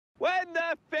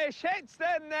a fish hits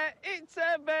the net, it's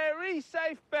a very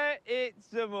safe bet. It's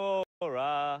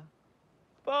Zamora,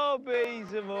 Bobby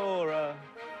Zamora.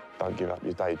 Don't give up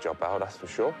your day job, Al, that's for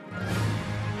sure.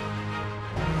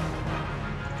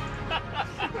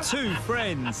 Two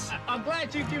friends. I'm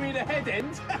glad you give me the head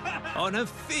end. On a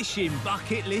fishing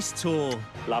bucket list tour.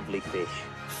 Lovely fish.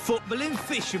 Footballing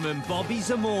fisherman Bobby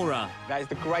Zamora. That is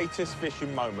the greatest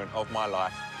fishing moment of my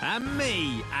life. And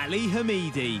me, Ali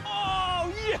Hamidi.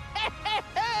 Oh, yes!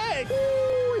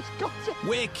 Ooh, it's got it.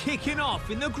 We're kicking off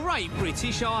in the Great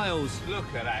British Isles. Look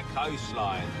at that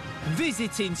coastline.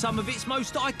 Visiting some of its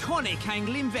most iconic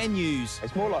angling venues.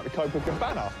 It's more like the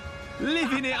Copacabana.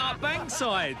 Living it up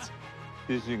bankside.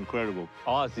 This is incredible.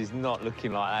 Ours is not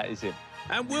looking like that, is it?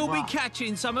 And we'll be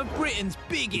catching some of Britain's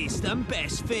biggest and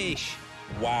best fish.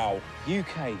 Wow.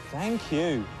 UK, thank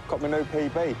you. Got my new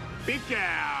PB. Big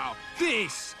cow.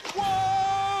 This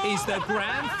Whoa! is the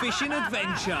Grand Fishing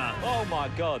Adventure. Oh, my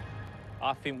God.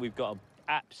 I think we've got an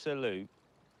absolute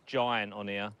giant on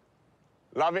here.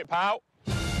 Love it, pal.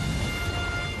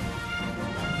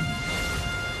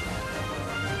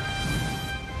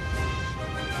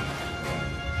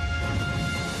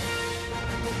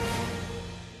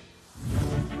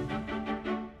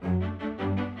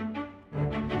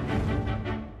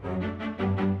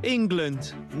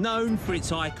 England, known for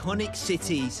its iconic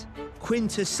cities,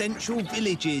 quintessential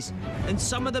villages, and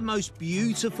some of the most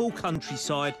beautiful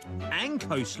countryside and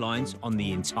coastlines on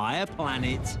the entire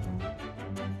planet.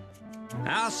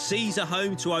 Our seas are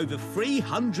home to over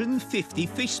 350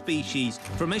 fish species,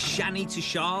 from ashani to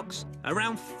sharks,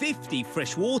 around 50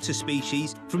 freshwater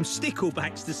species, from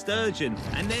sticklebacks to sturgeon,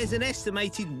 and there's an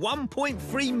estimated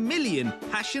 1.3 million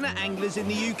passionate anglers in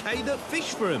the UK that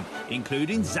fish for them,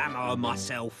 including Zamo and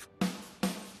myself.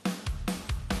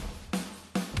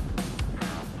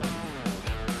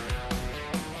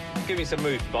 Give me some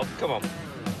moves, Bob. Come on.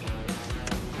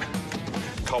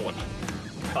 Colin.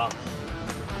 Oh.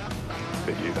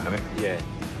 Bit you, isn't it? Yeah.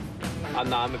 I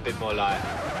know, I'm a bit more like...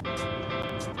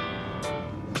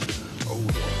 Oh,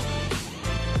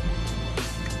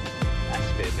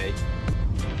 That's a bit of me.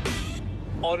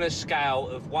 On a scale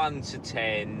of 1 to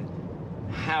 10,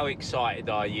 how excited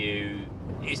are you?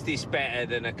 Is this better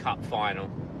than a cup final?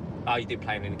 Oh, you didn't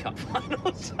play in any cup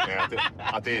finals? yeah,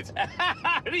 I did.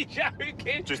 Only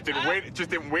joking. Just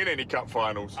didn't win any cup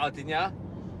finals. Oh, didn't ya?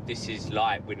 This is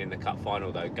like winning the cup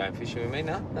final, though. Going fishing with me,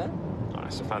 no? No? Oh,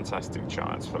 it's a fantastic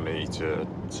chance for me to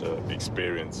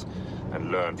experience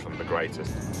and learn from the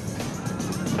greatest.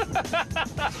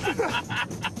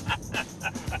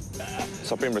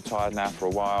 So I've been retired now for a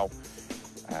while.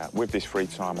 With this free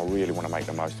time, I really want to make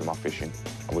the most of my fishing.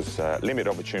 I was limited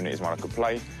opportunities when I could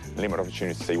play, limited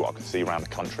opportunities to see what I could see around the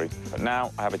country. But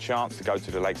now I have a chance to go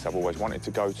to the lakes I've always wanted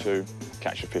to go to,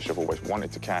 catch the fish I've always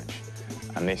wanted to catch,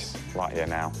 and this right here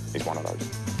now is one of those.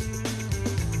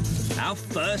 Our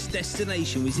first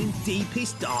destination was in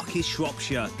deepest, darkest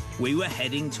Shropshire. We were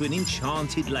heading to an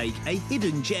enchanted lake, a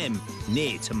hidden gem,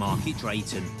 near to Market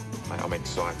Drayton. Mate, I'm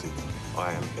excited.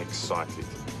 I am excited.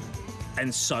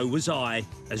 And so was I,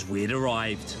 as we'd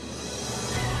arrived.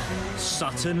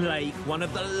 Sutton Lake, one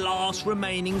of the last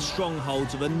remaining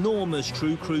strongholds of enormous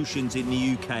true crucians in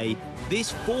the UK.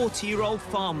 This 40-year-old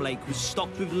farm lake was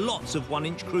stocked with lots of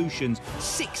 1-inch crucians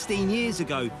 16 years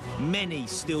ago. Many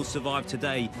still survive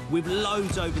today, with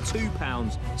loads over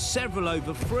 £2, several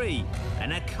over £3,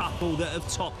 and a couple that have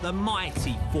topped the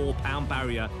mighty £4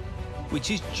 barrier, which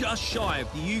is just shy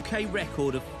of the UK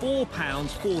record of £4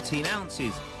 14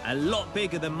 ounces. A lot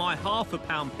bigger than my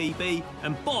 £0.5 PB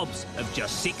and Bob's of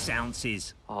just 6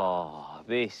 ounces. Oh,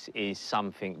 this is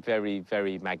something very,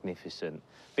 very magnificent,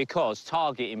 because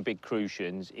targeting big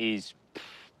crucians is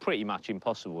pretty much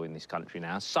impossible in this country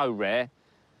now. So rare.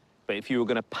 But if you were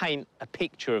going to paint a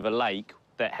picture of a lake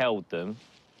that held them,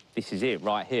 this is it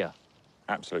right here.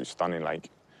 Absolute stunning lake.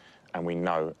 And we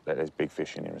know that there's big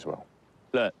fish in here as well.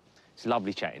 Look, it's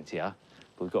lovely chatting to you.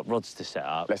 We've got rods to set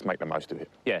up. Let's make the most of it.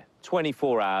 Yeah,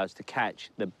 24 hours to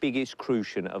catch the biggest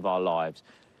crucian of our lives.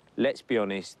 Let's be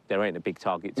honest, there ain't a big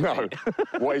target to No. eat.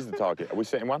 What is the target? Are we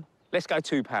setting one? Let's go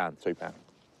 £2. £2.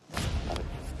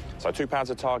 So £2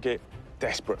 a target,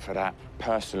 desperate for that,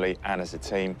 personally and as a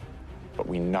team. But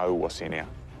we know what's in here,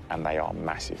 and they are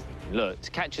massive. Look, to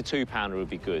catch a £2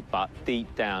 would be good, but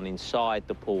deep down inside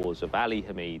the pores of Ali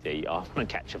Hamidi, I want to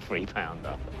catch a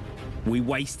 £3. We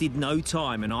wasted no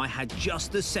time, and I had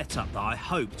just the setup that I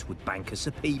hoped would bank us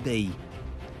a PB.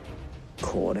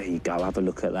 Cool, there you go, have a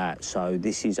look at that. So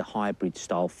this is a hybrid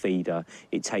style feeder.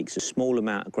 It takes a small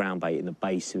amount of ground bait in the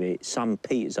base of it, some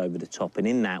peaters over the top, and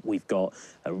in that we've got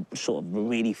a sort of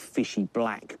really fishy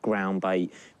black ground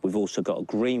bait. We've also got a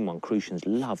green one. Crucians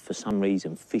love, for some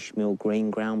reason, fish meal green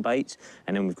ground baits.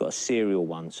 And then we've got a cereal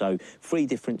one. So 3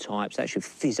 different types that should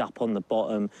fizz up on the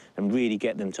bottom and really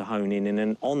get them to hone in. And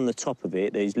then on the top of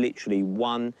it, there's literally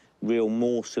one real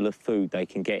morsel of food they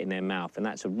can get in their mouth, and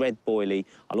that's a red boilie.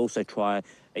 I'll also try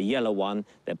a yellow one.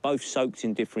 They're both soaked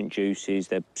in different juices.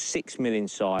 They're 6 mil in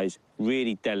size,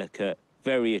 really delicate,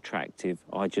 very attractive.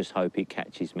 I just hope it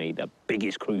catches me, the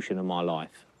biggest crucian of my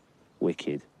life.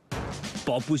 Wicked.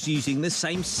 Bob was using the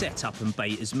same setup and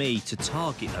bait as me to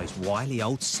target those wily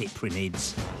old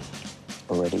cyprinids.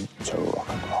 Ready to rock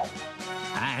and roll.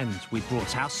 And we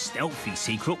brought our stealthy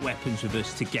secret weapons with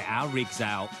us to get our rigs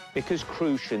out. Because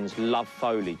crucians love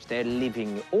foliage, they're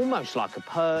living almost like a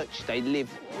perch. They live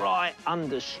right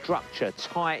under structure,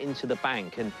 tight into the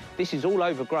bank, and this is all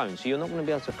overgrown, so you're not going to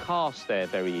be able to cast there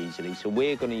very easily. So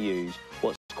we're going to use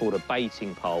what's called a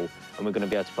baiting pole, and we're going to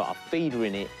be able to put our feeder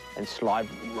in it and slide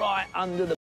right under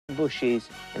the bushes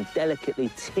and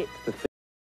delicately tip the feeder.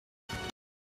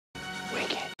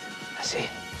 Wicked. That's it.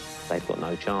 They've got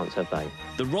no chance, have they?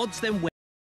 The rods then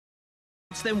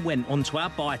went onto our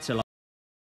biter line.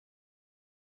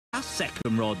 Our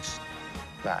second rods.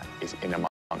 That is in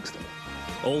amongst them.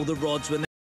 All the rods were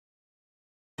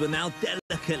now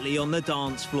delicately on the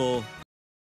dance floor.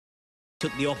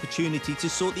 Took the opportunity to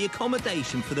sort the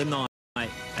accommodation for the night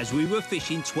as we were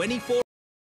fishing 24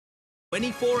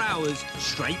 hours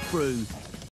straight through.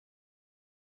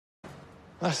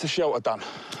 That's the shelter done.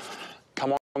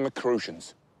 Come on with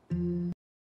crucians.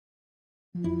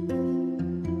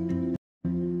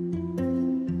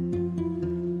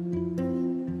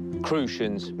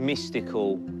 Crucians,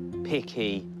 mystical,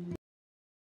 picky.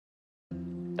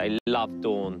 They love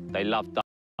dawn, they love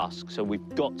dusk, so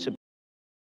we've got to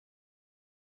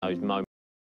those moments.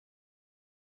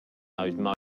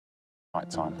 Right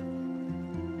time.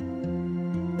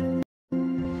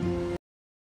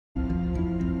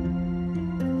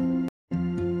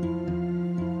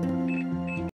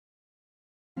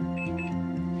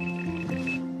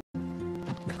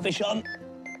 Fish on.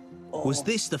 Oh. Was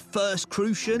this the first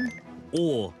crucian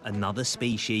or another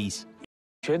species?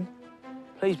 Crucian?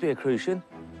 Please be a crucian.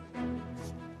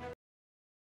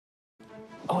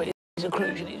 Oh, it is a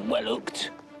crucian. It's well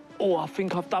hooked. Oh, I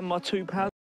think I've done my £2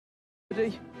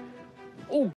 already.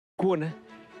 Oh, go on then.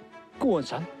 Go on,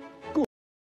 son. Go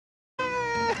on.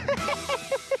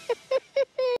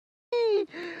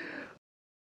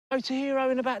 Go to hero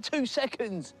in about 2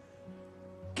 seconds.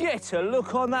 Get a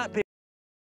look on that bit.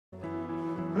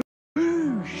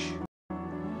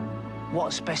 What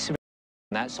a specimen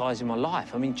that size in my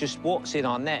life. I mean, just what's in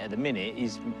our net at the minute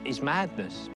is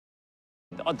madness.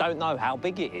 I don't know how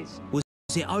big it is. Was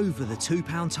it over the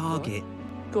 £2 target?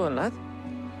 Go on, lad.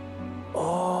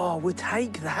 Oh, we'll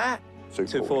take that.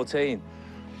 214.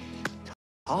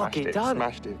 Target done.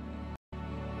 Smashed it.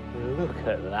 Look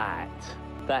at that.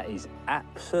 That is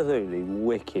absolutely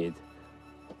wicked.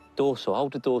 Dorsal,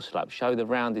 hold the dorsal up. Show the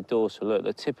rounded dorsal. Look,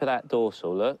 the tip of that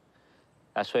dorsal, look.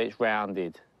 That's where it's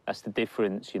rounded. That's the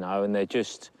difference, you know, and they're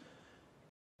just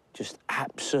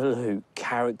absolute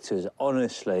characters.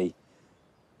 Honestly,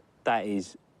 that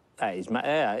is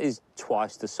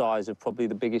twice the size of probably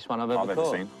the biggest one I've ever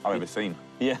seen.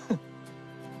 Yeah.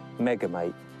 Mega,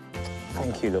 mate.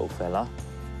 Thank you, little fella.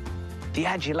 The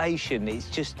adulation is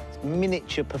just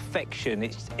miniature perfection.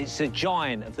 It's a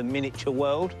giant of the miniature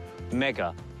world.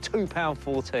 Mega.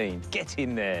 £2.14. Get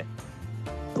in there.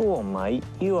 Go on, mate.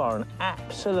 You are an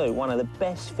absolute one of the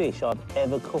best fish I've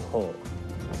ever caught.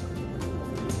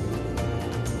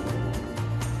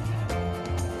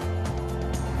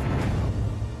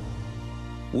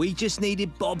 We just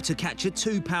needed Bob to catch a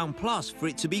 £2 plus for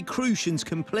it to be crucians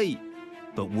complete.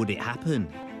 But would it happen?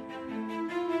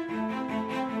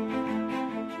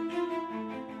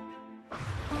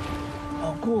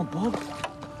 Oh, go on, Bob.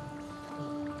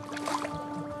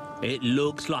 It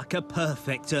looks like a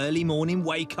perfect early morning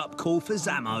wake-up call for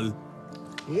Zammo.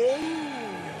 Yes!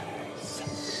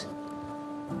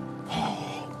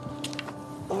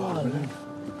 Oh,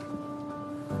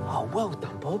 well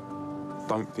done, Bob.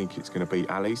 Don't think it's going to beat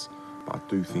Ali's, but I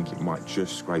do think it might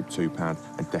just scrape £2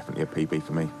 and definitely a PB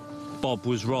for me. Bob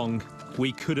was wrong.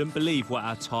 We couldn't believe what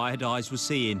our tired eyes were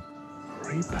seeing.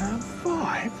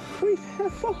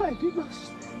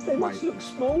 £3.5? They must look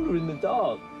smaller in the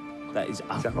dark. Is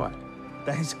that right?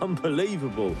 That is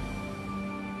unbelievable.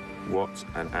 What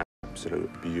an absolute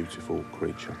beautiful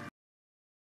creature.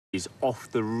 He's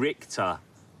off the Richter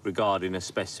regarding a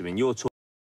specimen. You're talking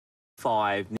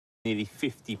nearly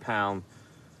 50-pound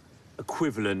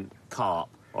equivalent carp.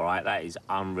 All right, that is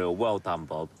unreal. Well done,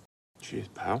 Bob. Cheers,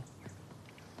 pal.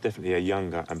 Definitely a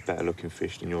younger and better-looking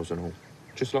fish than yours and all.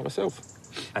 Just like myself.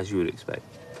 As you would expect.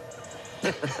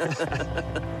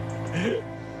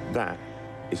 That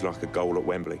is like a goal at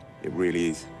Wembley. It really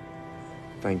is.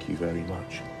 Thank you very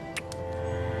much.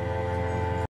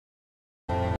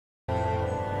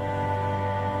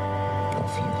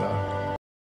 Off you go.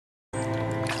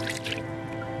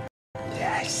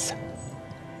 Yes.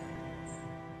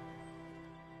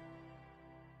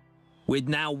 We'd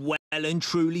now well and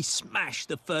truly smashed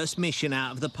the first mission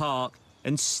out of the park,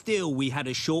 and still we had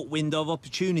a short window of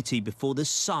opportunity before the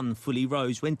sun fully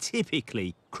rose, when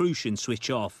typically crucians switch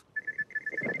off.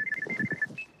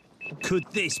 Could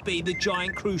this be the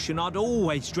giant crucian I'd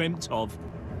always dreamt of?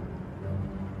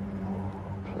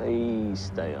 Please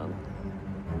stay on.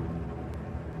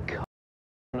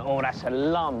 Oh, that's a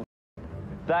lump.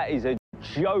 That is a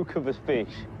joke of a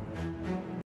fish.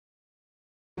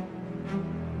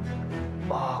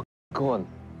 Oh, go on.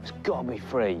 It's got to be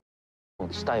free. Come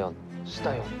on, stay on.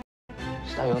 Stay on.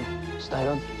 Stay on. Stay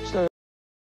on. Stay on.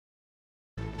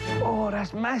 Oh,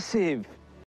 that's massive.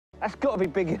 That's got to be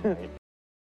bigger than it.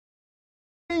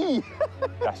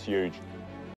 That's huge.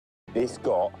 This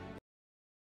got...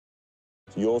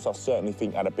 Yours, I certainly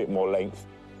think, had a bit more length.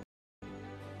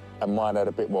 And mine had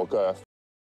a bit more girth.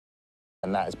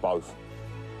 And that is both.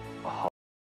 Oh,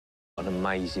 what an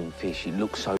amazing fish. It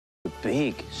looks so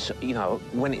big. So, you know,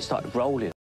 when it started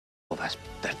rolling, oh, that's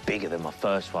bigger than my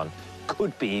first one.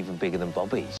 Could be even bigger than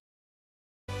Bobby's.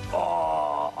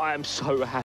 Oh, I am so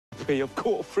happy. I've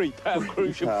caught a £3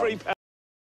 crucian. £3.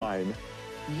 Fine.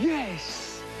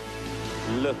 Yes!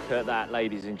 Look at that,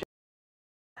 ladies and gentlemen.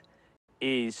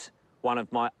 Is one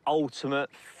of my ultimate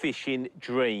fishing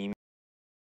dreams.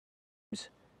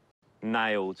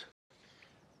 Nailed.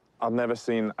 I've never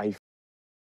seen a...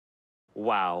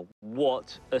 Wow,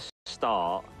 what a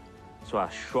start to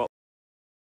our Shrop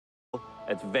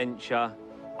adventure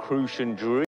crucian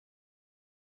dream.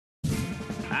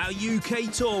 Our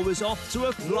UK tour was off to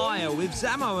a flyer, with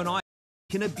Zamo and I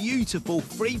in a beautiful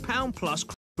 £3 plus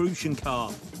crucian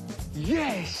carp.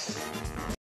 Yes!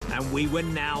 And we were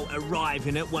now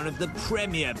arriving at one of the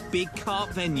premier big carp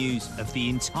venues of the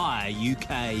entire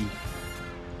UK.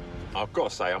 I've got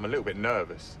to say, I'm a little bit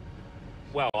nervous.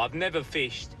 Well, I've never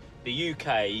fished the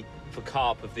UK for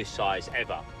carp of this size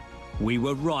ever. We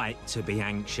were right to be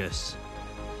anxious.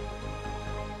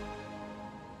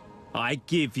 I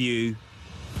give you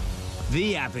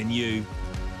the Avenue,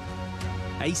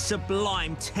 a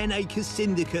sublime 10-acre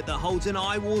syndicate that holds an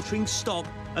eye-watering stock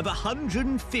of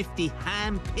 150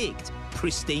 hand-picked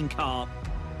pristine carp,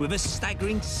 with a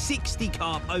staggering 60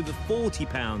 carp over 40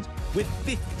 pounds, with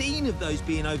 15 of those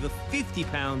being over 50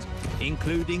 pounds,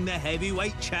 including the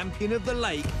heavyweight champion of the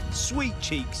lake, Sweet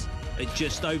Cheeks, at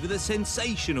just over the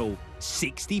sensational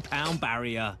 60-pound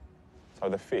barrier. So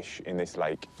the fish in this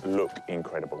lake look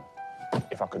incredible.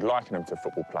 If I could liken them to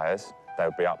football players, they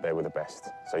would be up there with the best.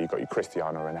 So you've got your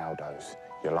Cristiano Ronaldos,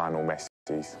 your Lionel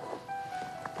Messis.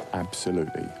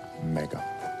 Absolutely mega.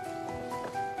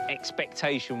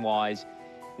 Expectation-wise,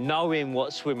 knowing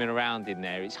what's swimming around in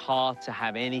there, it's hard to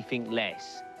have anything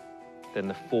less than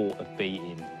the thought of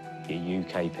beating your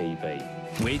UK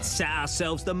PB. We'd set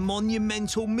ourselves the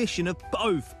monumental mission of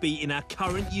both beating our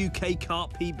current UK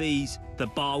carp PBs. The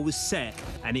bar was set,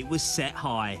 and it was set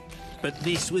high. But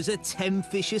this was a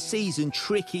 10-fish-a-season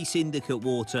tricky syndicate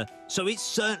water, so it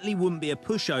certainly wouldn't be a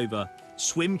pushover.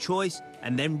 Swim choice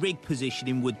and then rig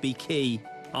positioning would be key.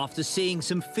 After seeing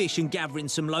some fish and gathering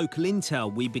some local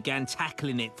intel, we began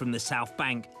tackling it from the south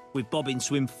bank, with Bob in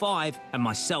swim 5 and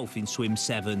myself in swim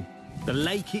 7. The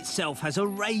lake itself has a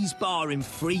raised bar in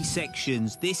 3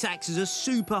 sections. This acts as a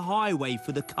super highway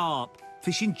for the carp.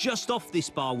 Fishing just off this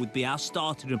bar would be our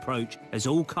starting approach, as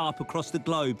all carp across the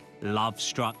globe love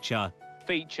structure.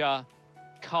 Feature,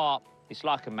 carp, it's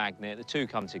like a magnet. The two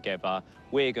come together.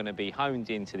 We're going to be honed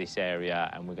into this area,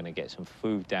 and we're going to get some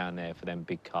food down there for them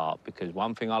big carp, because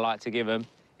one thing I like to give them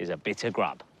is a bit of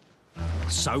grub.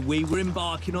 So we were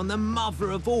embarking on the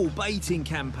mother of all baiting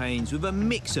campaigns, with a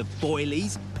mix of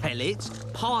boilies, pellets,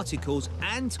 particles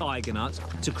and tiger nuts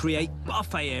to create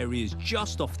buffet areas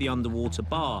just off the underwater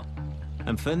bar.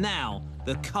 And for now,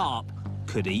 the carp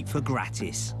could eat for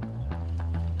gratis.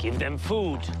 Give them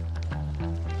food,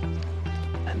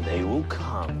 and they will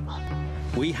come.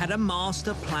 We had a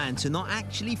master plan to not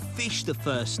actually fish the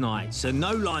first night, so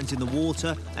no lines in the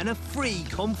water and a free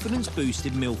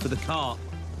confidence-boosted meal for the carp.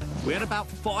 We had about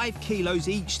 5 kilos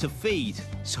each to feed,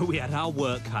 so we had our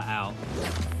work cut out.